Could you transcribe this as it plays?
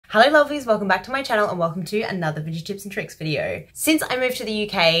Hello lovelies, welcome back to my channel and welcome to another vintage tips and tricks video. Since I moved to the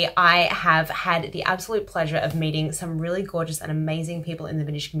UK, I have had the absolute pleasure of meeting some really gorgeous and amazing people in the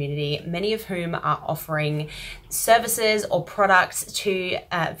vintage community, many of whom are offering services or products to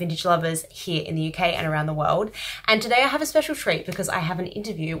vintage lovers here in the UK and around the world. And today I have a special treat because I have an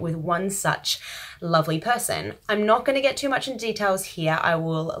interview with one such lovely person. I'm not going to get too much into details here. I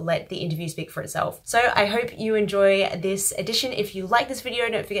will let the interview speak for itself. So I hope you enjoy this edition. If you like this video,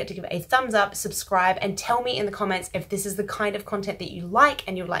 don't forget to give it a thumbs up, subscribe, and tell me in the comments if this is the kind of content that you like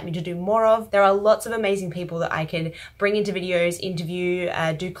and you would like me to do more of. There are lots of amazing people that I could bring into videos, interview,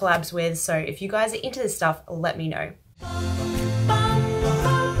 do collabs with. So if you guys are into this stuff, let me know.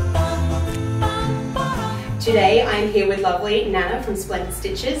 Today I'm here with lovely Nanna from Splendid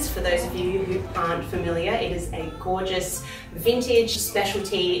Stitches. For those of you who aren't familiar, it is a gorgeous vintage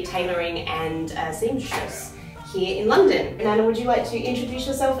specialty tailoring and seamstress here in London. Nanna, would you like to introduce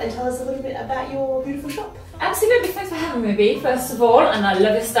yourself and tell us a little bit about your beautiful shop? Absolutely, thanks for having me, Bea, first of all, and I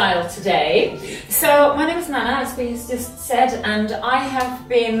love your style today. So my name is Nanna, as Bea just said, and I have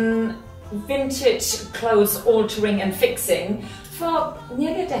been vintage clothes altering and fixing for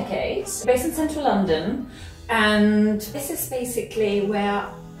nearly a decade, based in central London. And this is basically where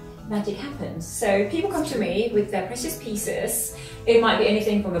magic happens. So people come to me with their precious pieces. It might be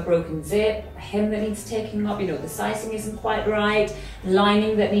anything from a broken zip, a hem that needs taking up, you know, the sizing isn't quite right,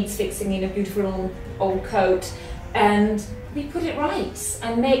 lining that needs fixing in a beautiful old coat, and we put it right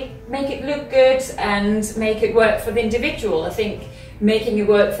and make it look good and make it work for the individual. I think making it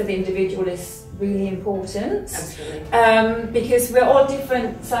work for the individual is really important. Absolutely. Because we're all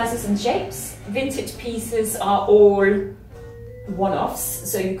different sizes and shapes. Vintage pieces are all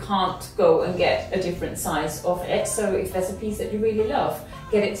one-offs, so you can't go and get a different size of it. So if there's a piece that you really love,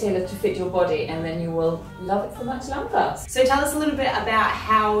 get it tailored to fit your body and then you will love it for much longer. So tell us a little bit about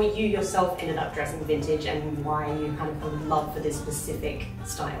how you yourself ended up dressing vintage and why you kind of fell in love for this specific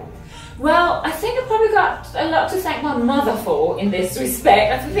style. Well, I think I've probably got a lot to thank my mother for in this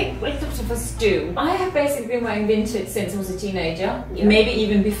respect. I think a lot of us do. I have basically been wearing vintage since I was a teenager, maybe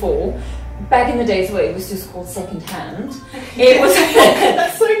even before. Back in the days where it was just called second hand. It was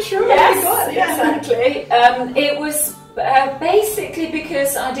That's so true. Yes, Oh my God, exactly. It was basically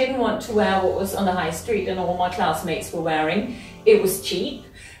because I didn't want to wear what was on the high street and all my classmates were wearing. It was cheap,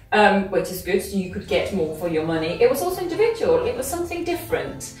 which is good, so you could get more for your money. It was also individual, it was something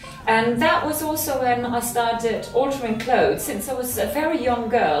different. And that was also when I started altering clothes. Since I was a very young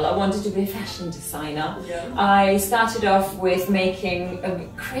girl, I wanted to be a fashion designer. Yeah. I started off with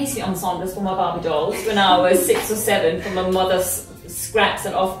making crazy ensembles for my Barbie dolls when I was 6 or 7 from my mother's scraps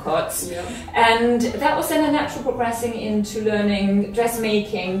and offcuts. Yeah. And that was then a natural progressing into learning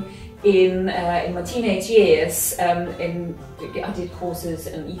dressmaking in my teenage years. I did courses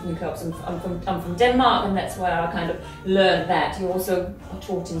and evening clubs. I'm from Denmark, and that's where I kind of learned that. You also are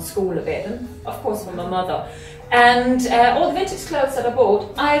taught in school a bit, and of course from my mother. And all the vintage clothes that I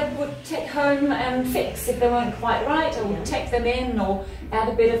bought, I would take home and fix. If they weren't quite right, I would take them in or add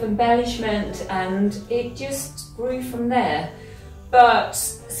a bit of embellishment, and it just grew from there. But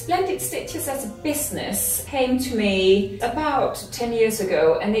Splendid Stitches as a business came to me about 10 years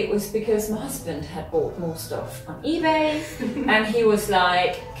ago, and it was because my husband had bought more stuff on eBay and he was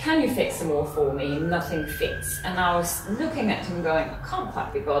like, can you fix some more for me? Nothing fits. And I was looking at him going, I can't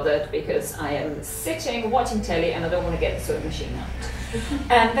quite be bothered because I am sitting watching telly and I don't want to get the sewing machine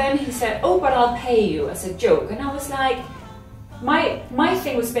out. And then he said, oh, but I'll pay you as a joke. And I was like, my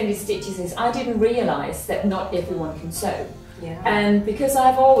thing with Splendid Stitches is I didn't realize that not everyone can sew. Yeah. And because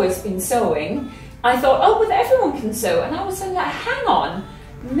I've always been sewing, I thought, oh, but everyone can sew. And I was like, hang on,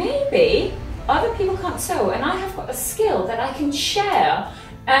 maybe other people can't sew and I have got a skill that I can share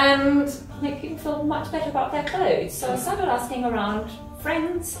and make people feel much better about their clothes. So I started asking around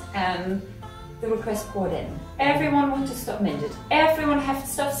friends and the request poured in. Everyone wanted stuff mended. Everyone had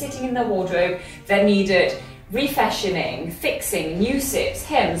stuff sitting in their wardrobe that needed refashioning, fixing, new zips,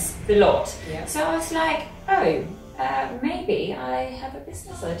 hems, the lot. Yeah. So I was like, oh, maybe I have a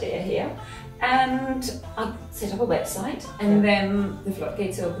business idea here, and I set up a website, and then the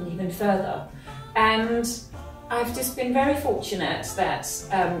floodgates opened even further. And I've just been very fortunate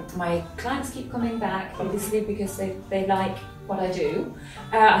that my clients keep coming back, obviously because they like what I do.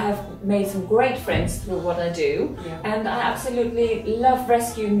 I have made some great friends through what I do, and I absolutely love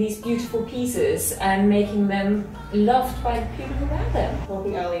rescuing these beautiful pieces and making them loved by the people who wear them.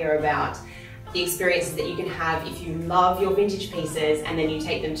 Talking earlier about the experiences that you can have if you love your vintage pieces and then you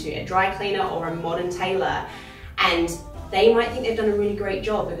take them to a dry cleaner or a modern tailor, and they might think they've done a really great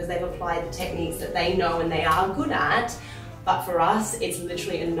job because they've applied the techniques that they know and they are good at, But for us, it's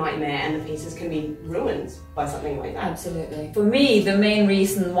literally a nightmare, and the pieces can be ruined by something like that. Absolutely. For me, the main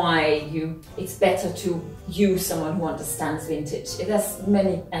reason why it's better to use someone who understands vintage, it has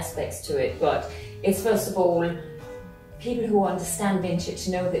many aspects to it, but it's first of all, people who understand vintage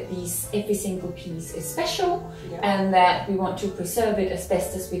know that every single piece is special, and that we want to preserve it as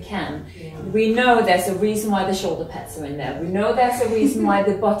best as we can. We know there's a reason why the shoulder pads are in there. We know there's a reason why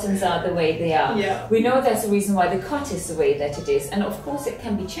the buttons are the way they are. We know there's a reason why the cut is the way that it is. And of course it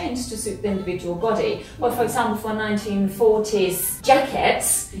can be changed to suit the individual body. Well, for example, for 1940s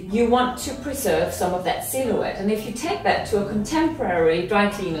jackets, you want to preserve some of that silhouette. And if you take that to a contemporary dry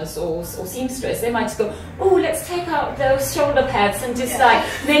cleaners or seamstress, they might go, oh, let's take out those shoulder pads and just like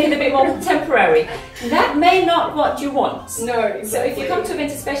make it a bit more contemporary. That may not what you want. No, exactly. So if you come to a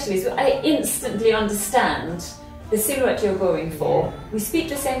vintage specialist, I instantly understand the silhouette you're going for. We speak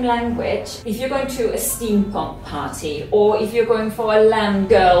the same language. If you're going to a steampunk party, or if you're going for a land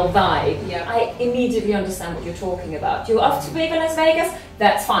girl vibe, I immediately understand what you're talking about. You're off to Viva Las Vegas?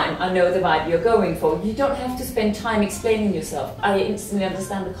 That's fine, I know the vibe you're going for. You don't have to spend time explaining yourself. I instantly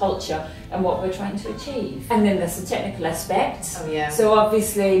understand the culture and what we're trying to achieve. And then there's the technical aspect. So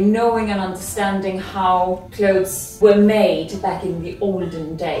obviously knowing and understanding how clothes were made back in the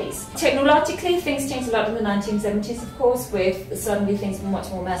olden days. Technologically, things changed a lot in the 1970s, of course, with suddenly things were much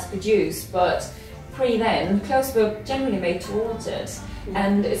more mass produced, but pre-then, clothes were generally made to order.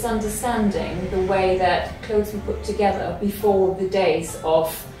 And it's understanding the way that clothes were put together before the days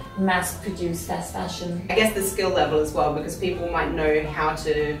of mass-produced fast fashion. I guess the skill level as well, because people might know how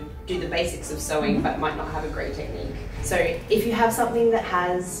to do the basics of sewing but might not have a great technique. So if you have something that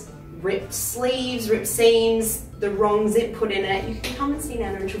has ripped sleeves, ripped seams, the wrong zip put in it, you can come and see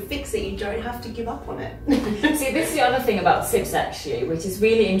Nanna and she'll fix it. You don't have to give up on it. See, this is the other thing about zips actually, which is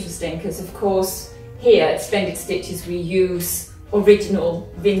really interesting, because of course here at Splendid Stitches we use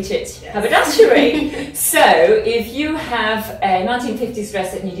original vintage haberdashery. So if you have a 1950s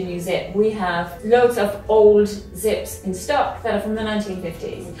dress that needs a new zip, we have loads of old zips in stock that are from the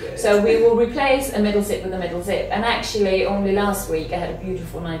 1950s. Good. So we will replace a middle zip with a middle zip. And actually only last week I had a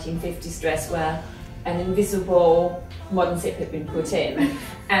beautiful 1950s dress where an invisible modern zip had been put in,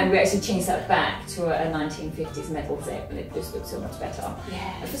 and we actually changed that back to a 1950s metal zip, and it just looks so much better.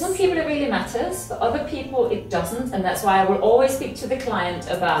 For some people it really matters, for other people it doesn't, and that's why I will always speak to the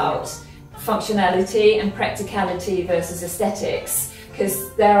client about functionality and practicality versus aesthetics,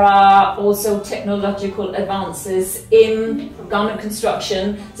 because there are also technological advances in garment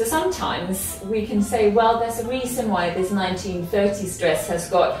construction. So sometimes we can say, well, there's a reason why this 1930s dress has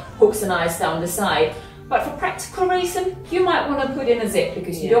got hooks and eyes down the side. But for practical reason, you might want to put in a zip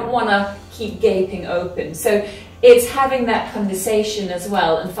because you don't want to keep gaping open. So it's having that conversation as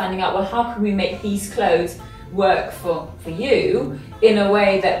well and finding out, well, how can we make these clothes work for you in a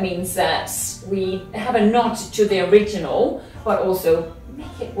way that means that we have a nod to the original, but also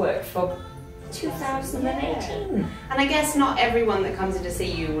make it work for 2018. And I guess not everyone that comes in to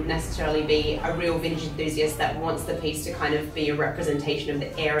see you would necessarily be a real vintage enthusiast that wants the piece to kind of be a representation of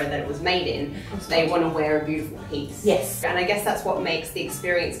the era that it was made in. They want to wear a beautiful piece. Yes. And I guess that's what makes the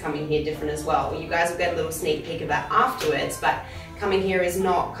experience coming here different as well. You guys will get a little sneak peek of that afterwards, but coming here is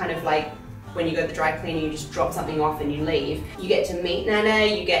not kind of like when you go to the dry cleaner, you just drop something off and you leave. You get to meet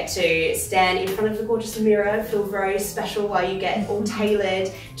Nanna, you get to stand in front of the gorgeous mirror, feel very special while you get all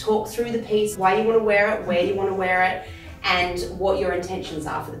tailored, talk through the piece, why you want to wear it, where you want to wear it, and what your intentions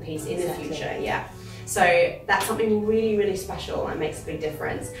are for the piece in the future. So that's something really, really special and makes a big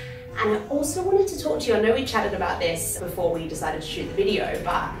difference. And I also wanted to talk to you, I know we chatted about this before we decided to shoot the video,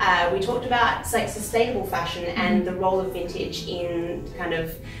 but we talked about like sustainable fashion and the role of vintage in kind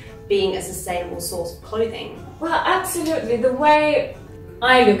of being a sustainable source of clothing. Well, absolutely. The way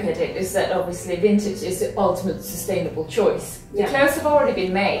I look at it is that obviously vintage is the ultimate sustainable choice. The clothes have already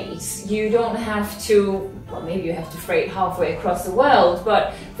been made. You don't have to, well, maybe you have to freight halfway across the world,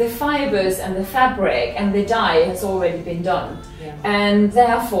 but the fibers and the fabric and the dye has already been done. And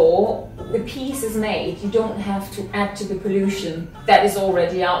therefore, the piece is made. You don't have to add to the pollution that is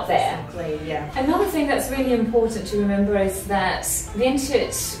already out there. Exactly, Another thing that's really important to remember is that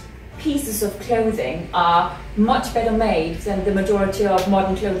vintage pieces of clothing are much better made than the majority of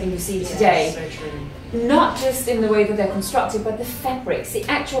modern clothing you see today. So true. Not just in the way that they're constructed, but the fabrics, the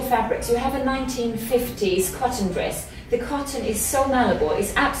actual fabrics. You have a 1950s cotton dress. The cotton is so malleable,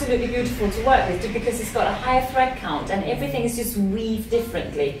 it's absolutely beautiful to work with because it's got a higher thread count and everything is just weaved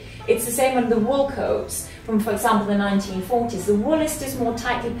differently. It's the same on the wool coats from, for example, the 1940s. The wool is just more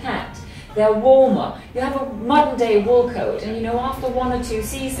tightly packed. they're warmer. You have a modern day wool coat, and you know, after 1 or 2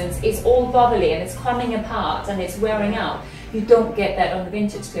 seasons, it's all bubbly and it's coming apart and it's wearing out. You don't get that on the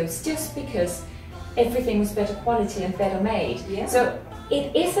vintage clothes, just because everything was better quality and better made. Yeah. So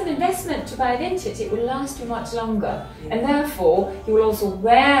it is an investment to buy vintage. It will last you much longer, and therefore you will also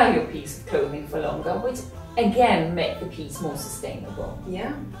wear your piece of clothing for longer, which again make the piece more sustainable.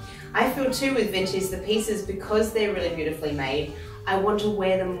 Yeah, I feel too with vintage, the pieces, because they're really beautifully made, I want to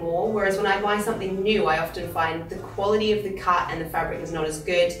wear them more, whereas when I buy something new, I often find the quality of the cut and the fabric is not as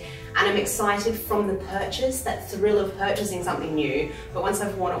good, and I'm excited from the purchase, that thrill of purchasing something new, but once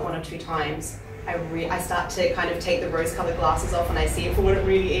I've worn it 1 or 2 times, I start to kind of take the rose-colored glasses off and I see it for what it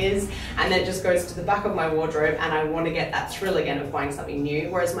really is, and then it just goes to the back of my wardrobe and I want to get that thrill again of buying something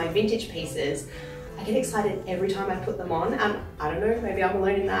new, whereas my vintage pieces, I get excited every time I put them on, and I don't know, maybe I'm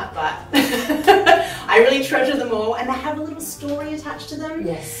alone in that, but I really treasure them all, and they have a little story attached to them.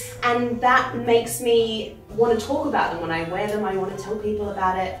 Yes. And that makes me want to talk about them when I wear them. I want to tell people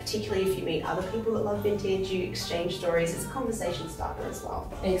about it, particularly if you meet other people that love vintage, you exchange stories. It's a conversation starter as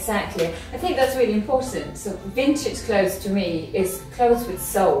well. Exactly. I think that's really important. So vintage clothes to me is clothes with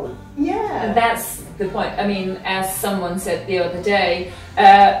soul. Yeah. And that's the point. I mean, as someone said the other day,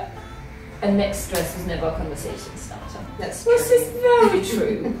 a next dress was never a conversation starter. That's true. This is very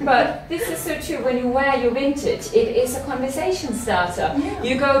true, but this is so true. When you wear your vintage, it is a conversation starter. Yeah.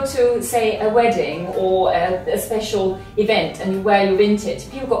 You go to, say, a wedding or a special event and you wear your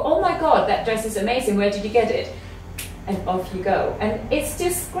vintage. People go, oh my God, that dress is amazing. Where did you get it? And off you go. And it's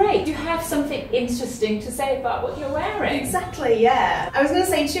just great. You have something interesting to say about what you're wearing. Exactly, yeah. I was going to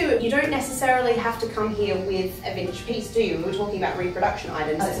say too, you don't necessarily have to come here with a vintage piece, do you? We were talking about reproduction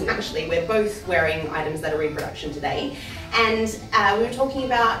items, and actually we're both wearing items that are reproduction today. And we were talking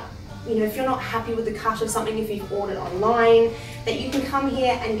about, you know, if you're not happy with the cut of something, if you've ordered online, that you can come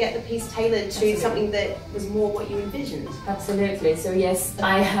here and get the piece tailored to something that was more what you envisioned. Absolutely. So yes,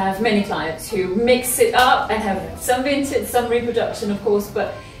 I have many clients who mix it up and have some vintage, some reproduction, of course,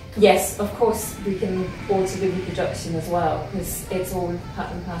 but yes, of course, we can alter the reproduction as well, because it's all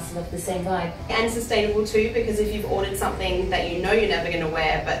part and parcel of the same vibe. And sustainable too, because if you've ordered something that you know you're never going to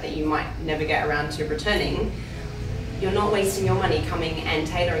wear, but that you might never get around to returning, you're not wasting your money coming and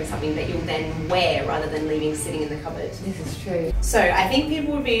tailoring something that you'll then wear rather than leaving sitting in the cupboard. This is true. So I think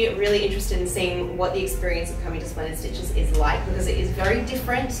people would be really interested in seeing what the experience of coming to Splendid Stitches is like, because it is very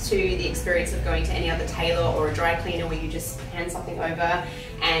different to the experience of going to any other tailor or a dry cleaner where you just hand something over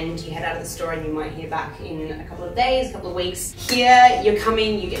and you head out of the store and you might hear back in a couple of days, a couple of weeks. Here you're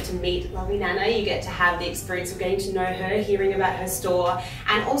coming, you get to meet lovely Nana, you get to have the experience of getting to know her, hearing about her store,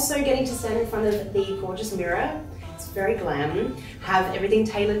 and also getting to stand in front of the gorgeous mirror. Very glam, have everything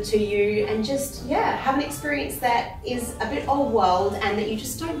tailored to you, and just, yeah, have an experience that is a bit old world and that you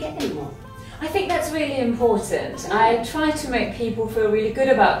just don't get anymore. I think that's really important. I try to make people feel really good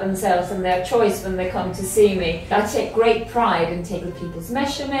about themselves and their choice when they come to see me. I take great pride in taking people's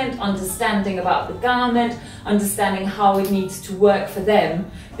measurement, understanding about the garment, understanding how it needs to work for them,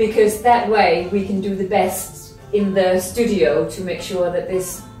 because that way we can do the best in the studio to make sure that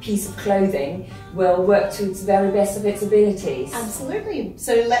this piece of clothing will work to its very best of its abilities. Absolutely.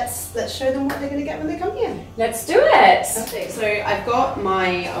 So let's show them what they're going to get when they come here. Let's do it. Perfect. So I've got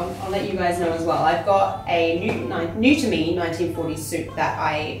my, I'll let you guys know as well, I've got a new to me 1940s suit that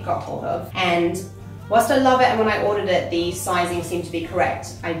I got hold of, and whilst I love it and when I ordered it the sizing seemed to be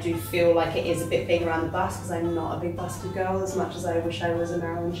correct, I do feel like it is a bit big around the bust because I'm not a big busted girl as much as I wish I was a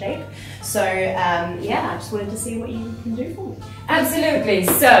Marilyn shape. So yeah, I just wanted to see what you can do for me. Absolutely.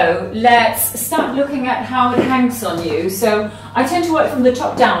 So let's start looking at how it hangs on you. So I tend to work from the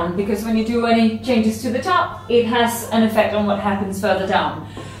top down because when you do any changes to the top, it has an effect on what happens further down.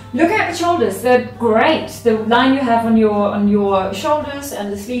 Look at the shoulders, they're great. The line you have on your shoulders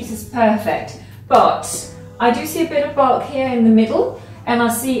and the sleeves is perfect. But I do see a bit of bulk here in the middle, and I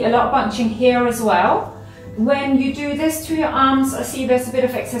see a lot of bunching here as well. When you do this to your arms, I see there's a bit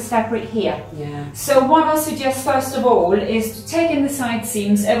of excess fabric here. Yeah. So what I suggest first of all is to take in the side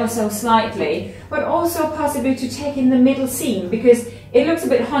seams ever so slightly, but also possibly to take in the middle seam because it looks a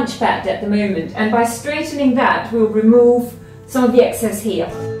bit hunchbacked at the moment, and by straightening that we'll remove some of the excess here.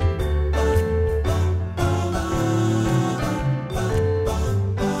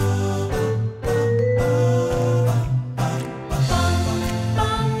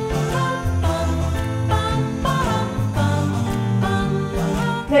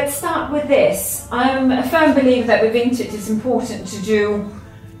 Let's start with this. I'm a firm believer that with vintage it's important to do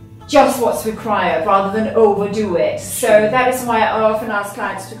just what's required rather than overdo it. So that is why I often ask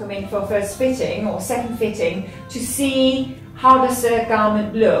clients to come in for first fitting or second fitting to see how does the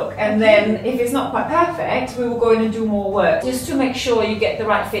garment look, and then if it's not quite perfect, we will go in and do more work just to make sure you get the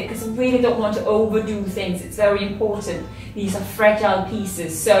right fit, because we really don't want to overdo things. It's very important. These are fragile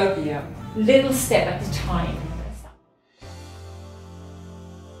pieces, so little step at a time.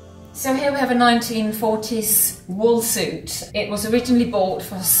 So here we have a 1940s wool suit. It was originally bought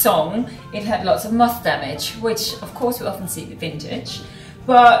for a song. It had lots of moth damage, which of course we often see with vintage.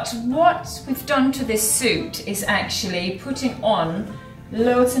 But what we've done to this suit is actually putting on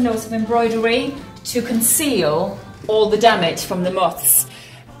loads and loads of embroidery to conceal all the damage from the moths.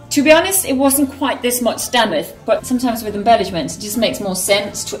 To be honest, it wasn't quite this much damage, but sometimes with embellishments, it just makes more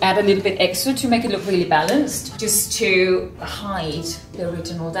sense to add a little bit extra to make it look really balanced, just to hide the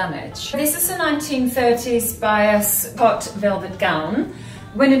original damage. This is a 1930s bias hot velvet gown.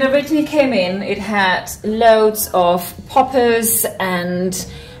 When it originally came in, it had loads of poppers and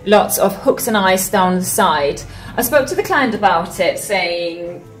lots of hooks and eyes down the side. I spoke to the client about it,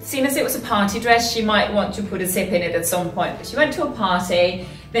 saying, seeing as it was a party dress, she might want to put a zip in it at some point, but she went to a party.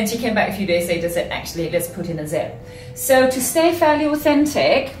 Then she came back a few days later and said, actually, let's put in a zip. So to stay fairly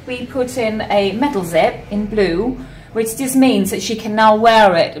authentic, we put in a metal zip in blue, which just means that she can now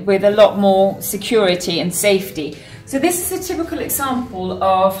wear it with a lot more security and safety. So this is a typical example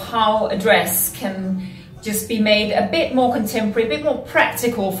of how a dress can just be made a bit more contemporary, a bit more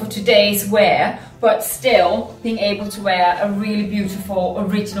practical for today's wear, but still being able to wear a really beautiful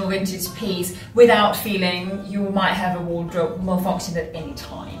original vintage piece without feeling you might have a wardrobe malfunction at any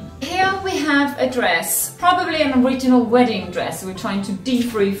time. Here we have a dress, probably an original wedding dress we're trying to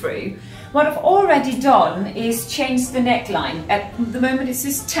de-frou-frou. What I've already done is change the neckline. At the moment it's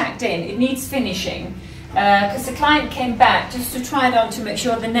just tacked in, it needs finishing. Because the client came back just to try it on to make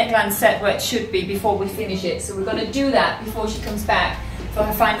sure the neckline set where it should be before we finish it. So we're going to do that before she comes back for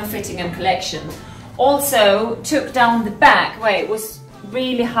her final fitting and collection. Also took down the back where it was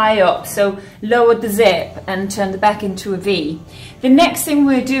really high up, so lowered the zip and turned the back into a V. The next thing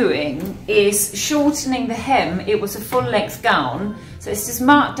we're doing is shortening the hem. It was a full length gown, so it's just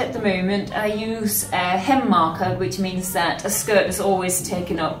marked at the moment. I use a hem marker, which means that a skirt is always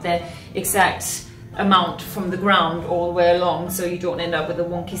taken up the exact amount from the ground all the way along, so you don't end up with a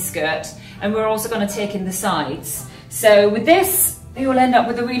wonky skirt. And we're also going to take in the sides. So with this, you'll end up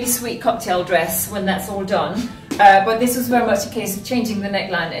with a really sweet cocktail dress when that's all done. But this was very much a case of changing the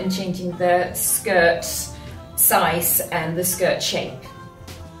neckline and changing the skirt size and the skirt shape.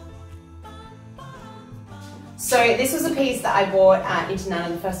 So this was a piece that I bought into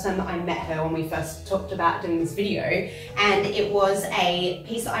Nanna the first time that I met her when we first talked about doing this video, and it was a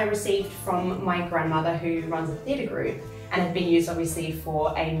piece that I received from my grandmother who runs a theatre group and had been used obviously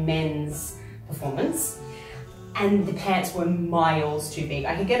for a men's performance, and the pants were miles too big.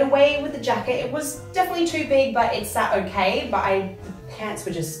 I could get away with the jacket, it was definitely too big but it sat okay, but the pants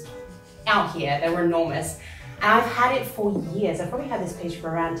were just out here, they were enormous. And I've had it for years, I've probably had this piece for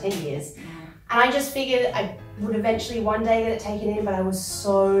around 10 years. And I just figured I would eventually one day get it taken in, but I was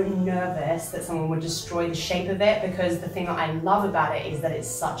so nervous that someone would destroy the shape of it, because the thing that I love about it is that it's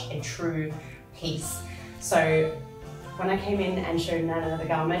such a true piece. So when I came in and showed Nanna the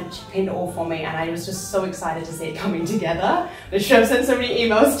garment, she pinned it all for me, and I was just so excited to see it coming together. I've sent so many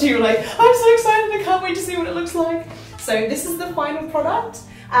emails to you like, I'm so excited, I can't wait to see what it looks like. So this is the final product.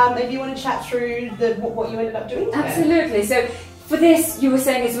 If you want to chat through what you ended up doing to Absolutely. So for this, you were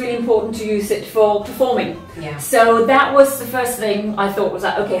saying it's really important to use it for performing. Yeah. So that was the first thing I thought, was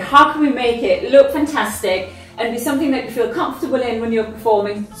like, okay, how can we make it look fantastic and be something that you feel comfortable in when you're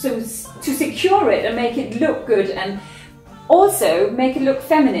performing, so to secure it and make it look good, and also make it look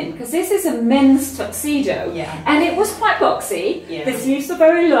feminine, because this is a men's tuxedo. Yeah. And it was quite boxy. Yeah. The sleeves were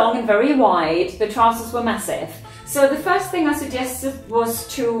very long and very wide, the trousers were massive. So the first thing I suggested was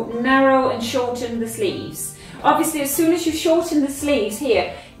to narrow and shorten the sleeves. Obviously, as soon as you shorten the sleeves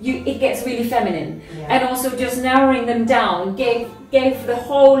here, it gets really feminine. Yeah. And also just narrowing them down gave the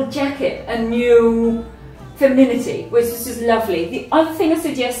whole jacket a new femininity, which is just lovely. The other thing I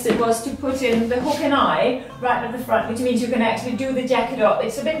suggested was to put in the hook and eye right at the front, which means you can actually do the jacket up.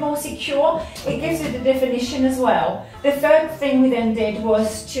 It's a bit more secure. It gives it a definition as well. The third thing we then did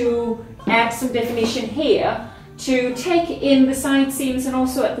was to add some definition here, to take in the side seams and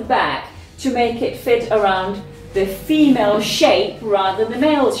also at the back, to make it fit around the female shape rather than the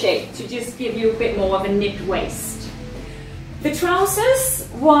male shape, to just give you a bit more of a nipped waist. The trousers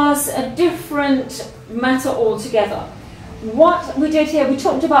was a different matter altogether. What we did here, we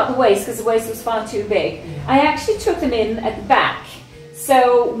talked about the waist because the waist was far too big. I actually took them in at the back.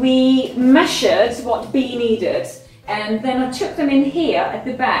 So we measured what B needed, And then I took them in here at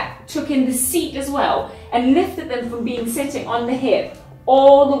the back, took in the seat as well, and lifted them from being sitting on the hip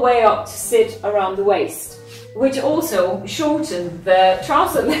all the way up to sit around the waist, which also shortened the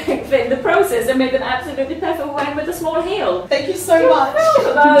trouser length in the process and made them absolutely perfect for wearing with a small heel. Thank you so much.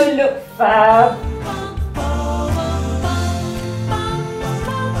 Oh, look fab.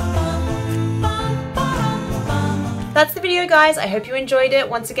 That's the video, guys. I hope you enjoyed it.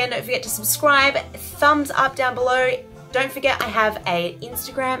 Once again, don't forget to subscribe, thumbs up down below. Don't forget I have an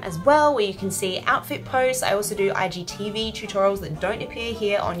Instagram as well where you can see outfit posts. I also do IGTV tutorials that don't appear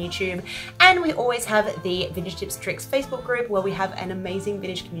here on YouTube. And we always have the Vintage Tips and Tricks Facebook group where we have an amazing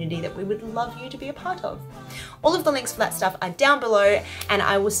vintage community that we would love you to be a part of. All of the links for that stuff are down below, and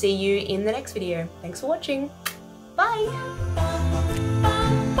I will see you in the next video. Thanks for watching. Bye.